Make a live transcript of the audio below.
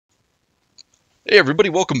Hey everybody,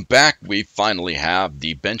 welcome back. We finally have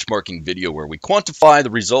the benchmarking video where we quantify the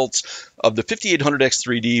results of the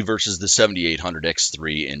 5800X3D versus the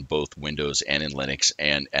 7800X3 in both Windows and in Linux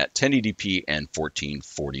and at 1080p and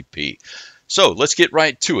 1440p. So let's get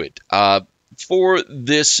right to it. For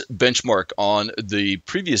this benchmark on the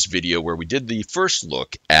previous video where we did the first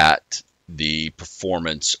look at the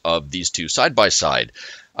performance of these two side by side,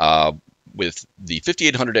 with the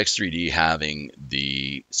 5800X3D having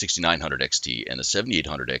the 6900XT and the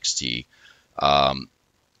 7800XT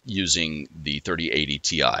using the 3080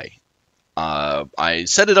 Ti. I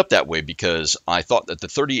set it up that way because I thought that the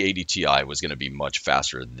 3080 Ti was going to be much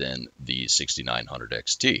faster than the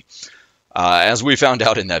 6900XT. As we found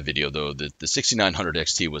out in that video, though, that the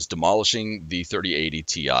 6900XT was demolishing the 3080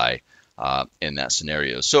 Ti in that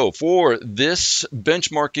scenario. So for this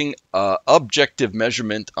benchmarking objective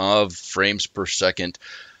measurement of frames per second,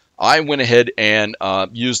 I went ahead and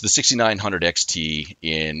used the 6900 XT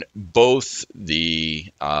in both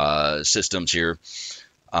the systems here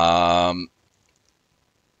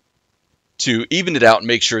to even it out and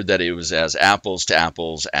make sure that it was as apples to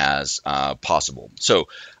apples as possible. So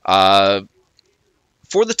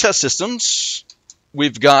for the test systems,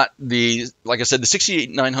 we've got like I said, the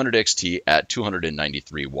 6900 XT at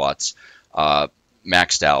 293 watts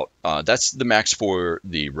maxed out. That's the max for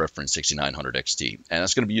the reference 6900 XT, and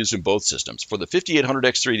that's going to be used in both systems. For the 5800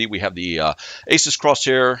 X3D, we have the Asus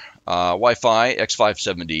Crosshair Wi-Fi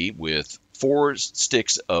X570 with 4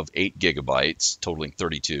 sticks of 8 gigabytes, totaling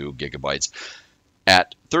 32 gigabytes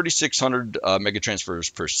at 3600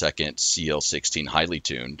 megatransfers per second, CL16 highly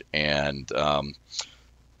tuned, and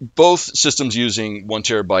both systems using 1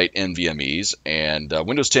 terabyte NVMe's, and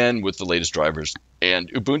Windows 10 with the latest drivers,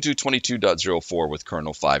 and Ubuntu 22.04 with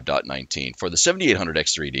kernel 5.19. For the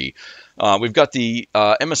 7800X3D, we've got the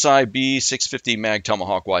MSI B650 Mag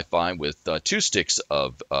Tomahawk Wi-Fi with 2 sticks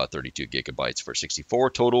of 32 gigabytes for 64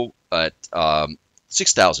 total at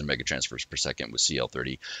 6,000 megatransfers per second with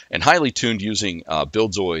CL30, and highly tuned using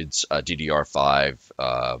Buildzoid's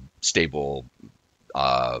DDR5 stable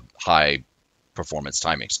high performance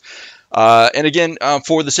timings. And again,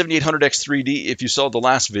 for the 7800X3D, if you saw the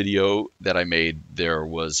last video that I made, there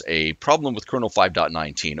was a problem with kernel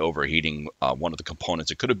 5.19 overheating one of the components.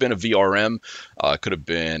 It could have been a VRM, could have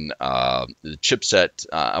been the chipset.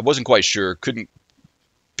 I wasn't quite sure, couldn't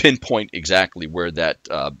pinpoint exactly where that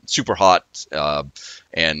super hot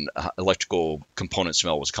and electrical component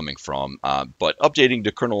smell was coming from, but updating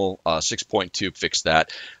to kernel 6.2 fixed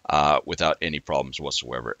that without any problems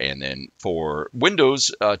whatsoever. And then for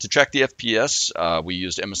Windows, to track the FPS, we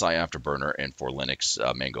used MSI Afterburner, and for Linux,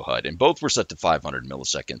 Mango HUD, and both were set to 500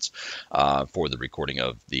 milliseconds for the recording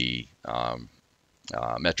of the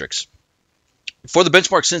metrics. For the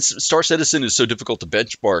benchmark, since Star Citizen is so difficult to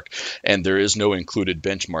benchmark and there is no included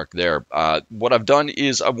benchmark there, what I've done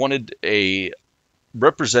is I wanted a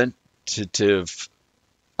representative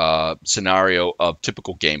scenario of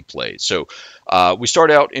typical gameplay. So we start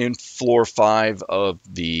out in floor 5 of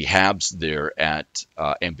the Habs there at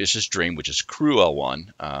Ambitious Dream, which is Crew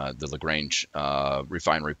L1, the Lagrange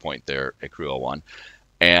refinery point there at Crew L1.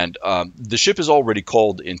 And the ship is already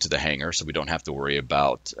called into the hangar, so we don't have to worry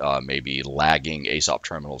about maybe lagging ASOP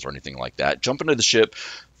terminals or anything like that. Jump into the ship,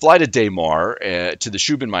 fly to Daymar, to the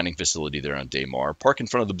Shubin mining facility there on Daymar, park in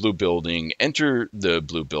front of the blue building, enter the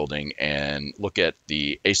blue building, and look at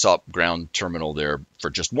the ASOP ground terminal there for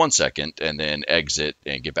just 1 second, and then exit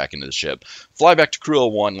and get back into the ship. Fly back to Crew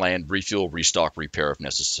L1, land, refuel, restock, repair if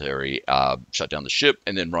necessary, shut down the ship,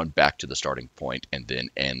 and then run back to the starting point, and then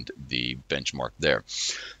end the benchmark there.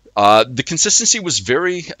 The consistency was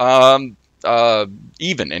very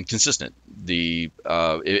even and consistent.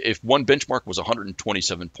 If one benchmark was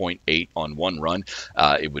 127.8 on one run,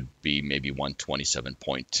 it would be maybe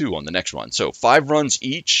 127.2 on the next run. So 5 runs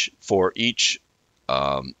each for each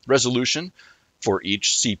resolution, for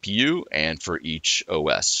each CPU, and for each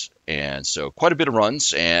OS. And so quite a bit of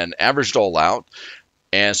runs and averaged all out.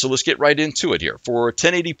 And so let's get right into it here. For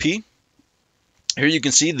 1080p, here you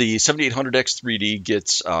can see the 7800X3D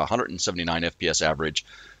gets 179 FPS average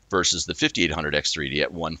versus the 5800X3D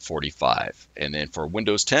at 145. And then for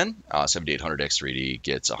Windows 10, 7800X3D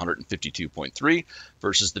gets 152.3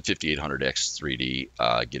 versus the 5800X3D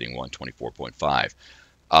getting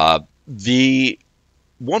 124.5. The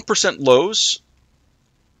 1% lows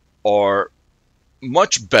are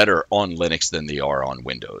much better on Linux than they are on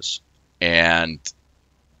Windows. And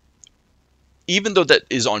even though that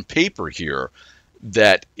is on paper here,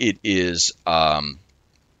 that it is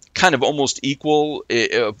kind of almost equal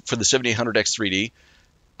for the 7800X3D.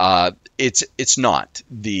 It's not.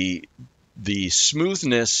 The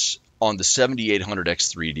smoothness on the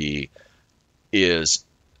 7800X3D is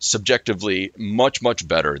subjectively much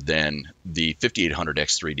better than the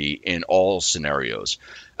 5800X3D in all scenarios.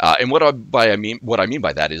 And what I mean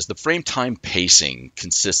by that is the frame time pacing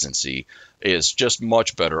consistency is just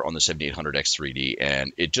much better on the 7800X3D,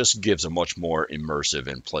 and it just gives a much more immersive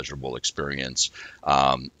and pleasurable experience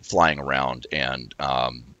flying around and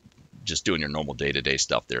just doing your normal day-to-day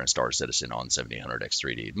stuff there in Star Citizen on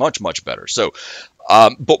 7800X3D. Much better. So,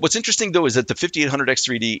 but what's interesting though is that the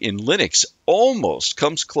 5800X3D in Linux almost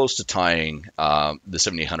comes close to tying the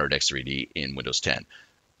 7800X3D in Windows 10.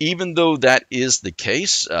 Even though that is the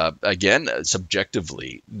case, again,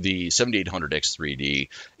 subjectively, the 7800X3D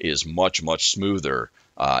is much smoother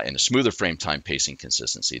and a smoother frame time pacing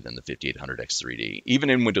consistency than the 5800X3D, even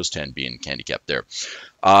in Windows 10 being handicapped there.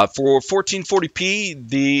 For 1440p,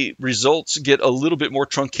 the results get a little bit more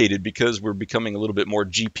truncated because we're becoming a little bit more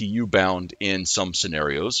GPU bound in some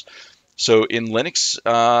scenarios. So in Linux,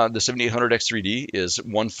 the 7800X3D is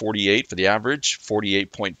 148 for the average,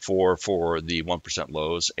 48.4 for the 1%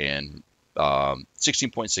 lows, and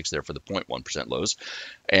 16.6 there for the 0.1% lows.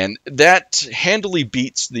 And that handily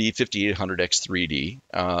beats the 5800X3D.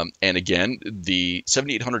 And again, the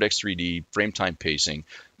 7800X3D frame time pacing,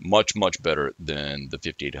 much better than the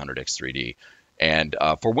 5800X3D. And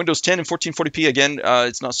for Windows 10 and 1440p, again,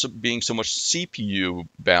 it's not being so much CPU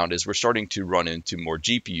bound as we're starting to run into more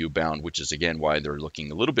GPU bound, which is, again, why they're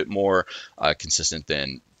looking a little bit more consistent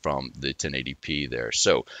than from the 1080p there.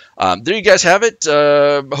 So there you guys have it.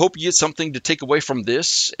 I hope you get something to take away from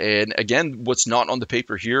this. And again, what's not on the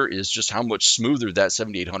paper here is just how much smoother that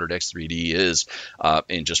 7800X3D is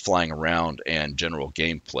in just flying around and general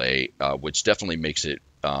gameplay, which definitely makes it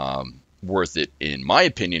worth it, in my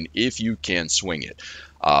opinion, if you can swing it.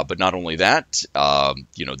 But not only that,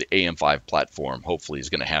 the AM5 platform hopefully is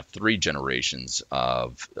going to have 3 generations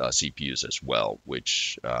of CPUs as well,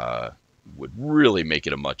 which would really make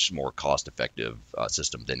it a much more cost-effective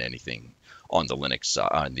system than anything on the Linux,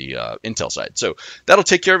 on the Intel side. So that'll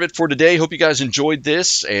take care of it for today. Hope you guys enjoyed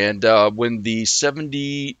this. And when the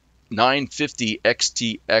 7950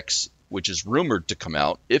 XTX, which is rumored to come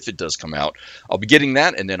out, if it does come out, I'll be getting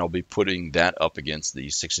that, and then I'll be putting that up against the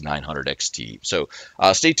 6900 XT. So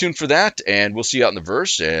stay tuned for that, and we'll see you out in the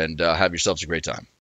verse, and have yourselves a great time.